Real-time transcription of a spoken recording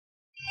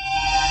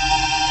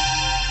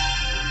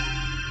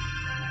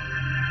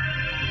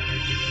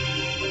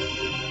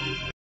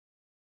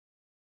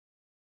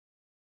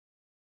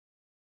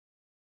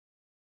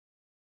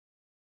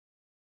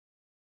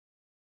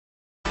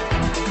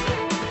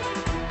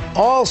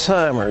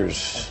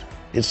Alzheimer's,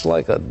 it's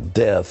like a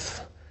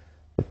death.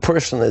 The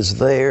person is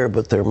there,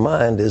 but their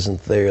mind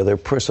isn't there. Their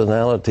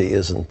personality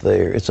isn't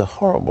there. It's a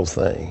horrible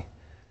thing.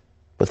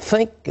 But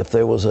think if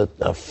there was an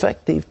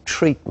effective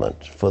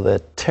treatment for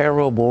that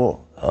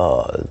terrible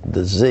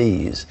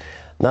disease,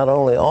 not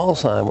only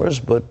Alzheimer's,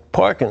 but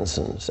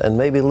Parkinson's and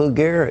maybe Lou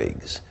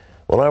Gehrig's.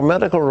 Well, our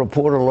medical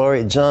reporter,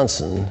 Laurie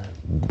Johnson,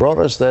 brought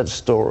us that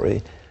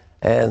story,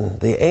 and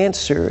the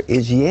answer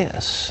is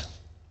yes.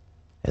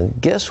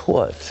 And guess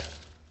what?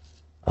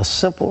 A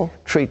simple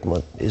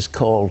treatment is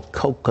called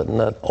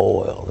coconut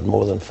oil, and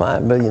more than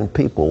 5 million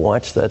people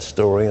watch that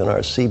story on our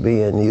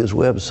CBN News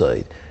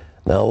website.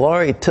 Now,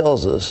 Laurie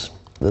tells us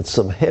that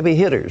some heavy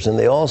hitters in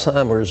the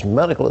Alzheimer's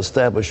medical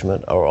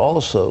establishment are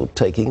also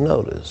taking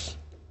notice.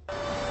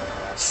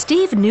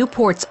 Steve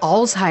Newport's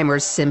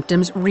Alzheimer's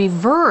symptoms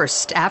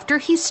reversed after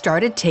he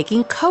started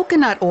taking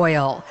coconut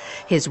oil.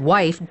 His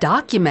wife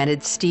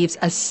documented Steve's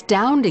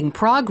astounding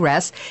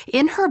progress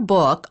in her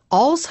book,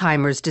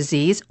 Alzheimer's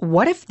Disease,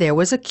 What If There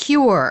Was a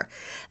Cure?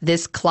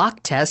 This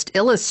clock test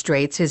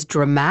illustrates his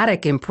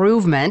dramatic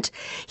improvement.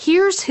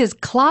 Here's his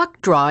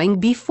clock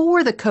drawing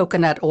before the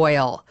coconut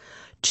oil.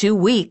 2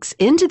 weeks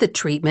into the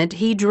treatment,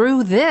 he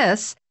drew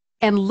this.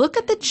 And look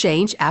at the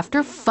change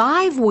after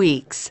 5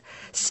 weeks.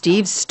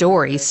 Steve's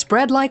story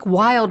spread like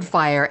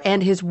wildfire,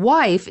 and his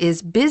wife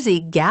is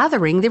busy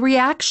gathering the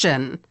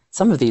reaction.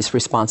 Some of these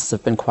responses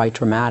have been quite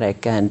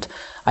dramatic, and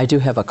I do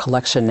have a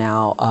collection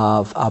now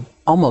of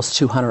almost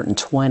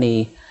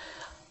 220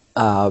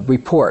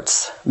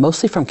 reports,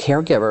 mostly from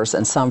caregivers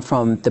and some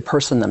from the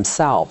person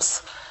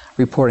themselves,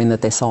 reporting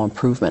that they saw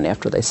improvement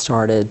after they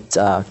started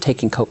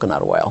taking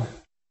coconut oil.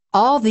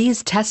 All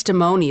these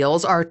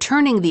testimonials are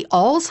turning the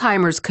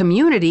Alzheimer's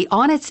community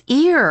on its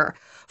ear.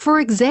 For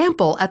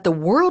example, at the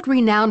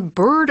world-renowned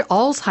Bird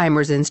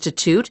Alzheimer's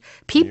Institute,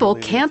 people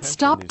can't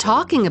stop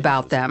talking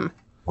about them.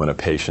 When a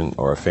patient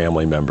or a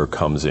family member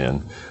comes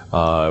in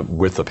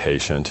with a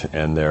patient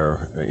and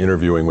they're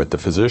interviewing with the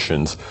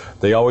physicians,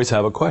 they always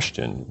have a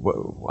question.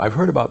 I've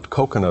heard about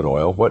coconut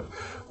oil.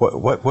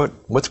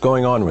 What's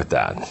going on with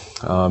that?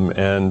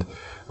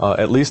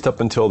 At least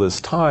up until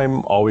this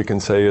time, all we can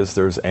say is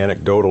there's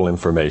anecdotal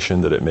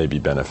information that it may be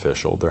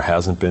beneficial. There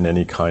hasn't been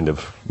any kind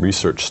of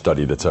research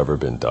study that's ever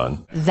been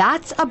done.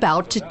 That's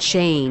about to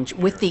change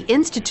with the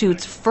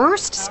Institute's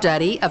first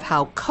study of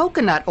how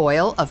coconut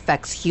oil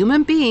affects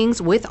human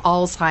beings with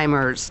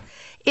Alzheimer's.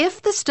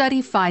 If the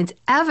study finds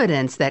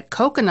evidence that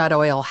coconut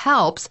oil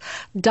helps,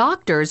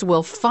 doctors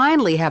will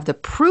finally have the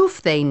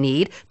proof they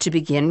need to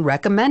begin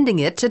recommending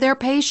it to their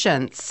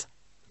patients.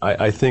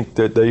 I think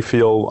that they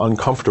feel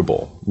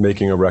uncomfortable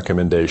making a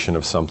recommendation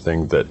of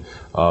something that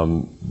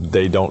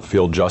they don't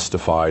feel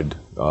justified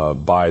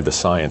by the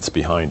science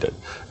behind it.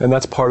 And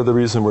that's part of the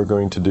reason we're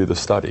going to do the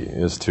study,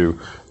 is to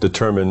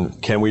determine,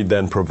 can we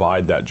then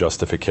provide that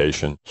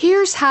justification?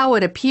 Here's how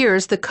it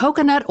appears the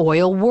coconut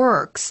oil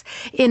works.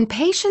 In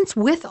patients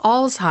with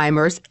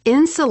Alzheimer's,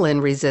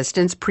 insulin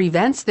resistance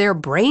prevents their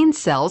brain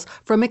cells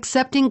from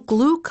accepting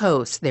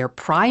glucose, their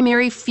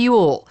primary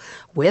fuel.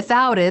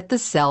 Without it, the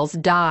cells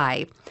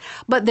die.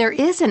 But there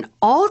is an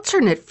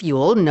alternate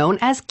fuel known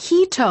as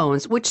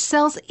ketones, which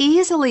cells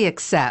easily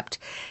accept.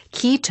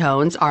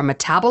 Ketones are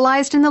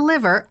metabolized in the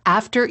liver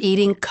after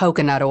eating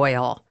coconut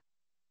oil.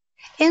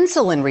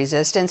 Insulin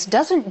resistance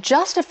doesn't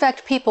just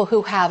affect people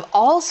who have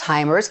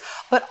Alzheimer's,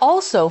 but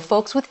also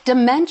folks with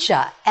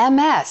dementia,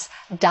 MS,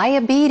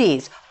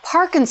 diabetes,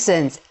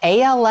 Parkinson's,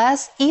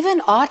 ALS,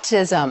 even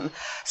autism.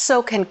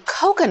 So can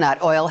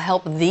coconut oil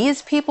help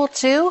these people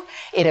too?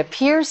 It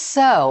appears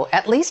so,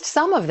 at least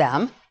some of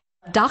them.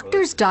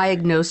 Doctors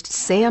diagnosed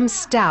Sam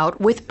Stout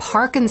with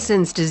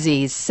Parkinson's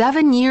disease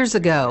 7 years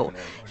ago.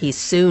 He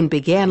soon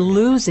began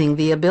losing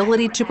the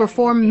ability to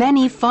perform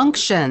many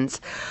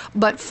functions.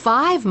 But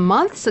 5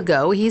 months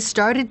ago, he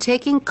started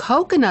taking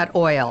coconut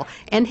oil,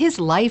 and his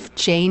life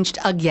changed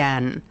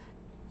again.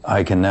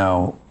 I can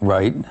now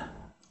write.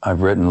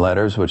 I've written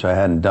letters, which I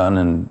hadn't done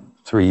in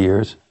 3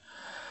 years.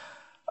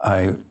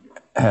 I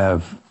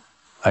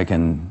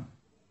can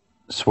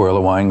swirl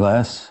a wine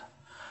glass.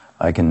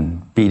 I can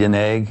beat an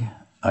egg.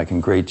 I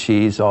can grate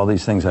cheese, all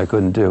these things I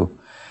couldn't do.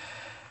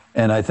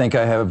 And I think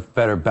I have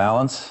better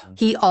balance.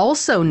 He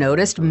also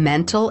noticed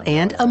mental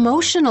and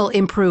emotional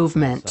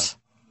improvement.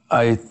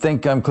 I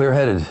think I'm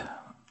clear-headed,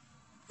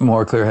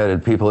 more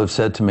clear-headed. People have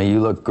said to me,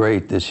 you look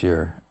great this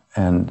year.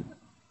 And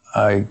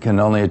I can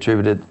only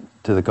attribute it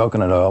to the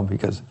coconut oil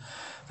because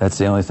that's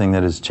the only thing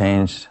that has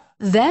changed.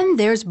 Then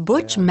there's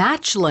Butch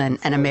Matchlin,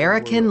 an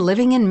American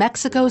living in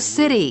Mexico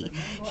City.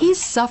 He's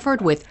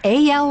suffered with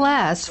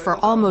ALS for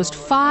almost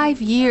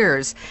 5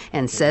 years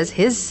and says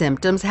his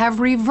symptoms have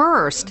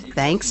reversed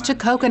thanks to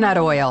coconut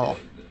oil.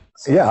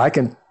 Yeah, I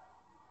can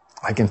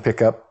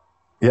pick up,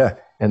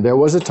 and there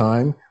was a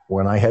time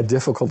when I had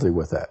difficulty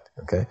with that,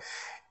 okay?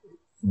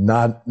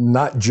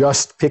 Not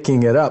just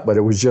picking it up, but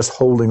it was just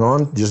holding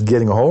on, just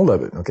getting a hold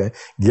of it, okay?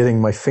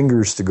 Getting my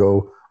fingers to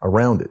go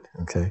around it,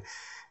 okay?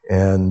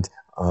 And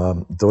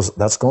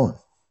that's gone.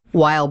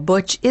 While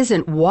Butch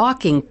isn't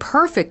walking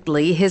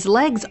perfectly, his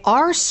legs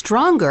are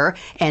stronger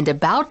and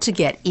about to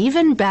get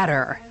even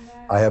better.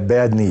 I have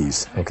bad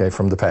knees, okay,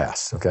 from the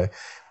past, okay?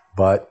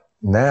 But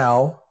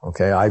now,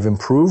 okay, I've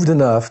improved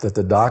enough that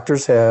the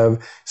doctors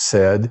have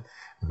said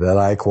that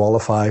I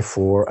qualify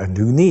for a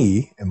new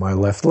knee in my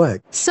left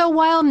leg. So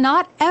while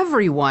not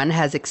everyone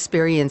has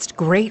experienced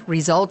great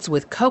results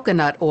with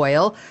coconut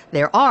oil,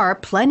 there are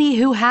plenty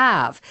who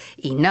have.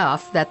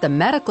 Enough that the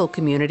medical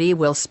community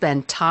will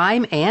spend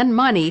time and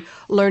money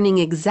learning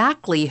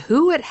exactly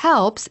who it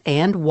helps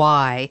and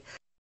why.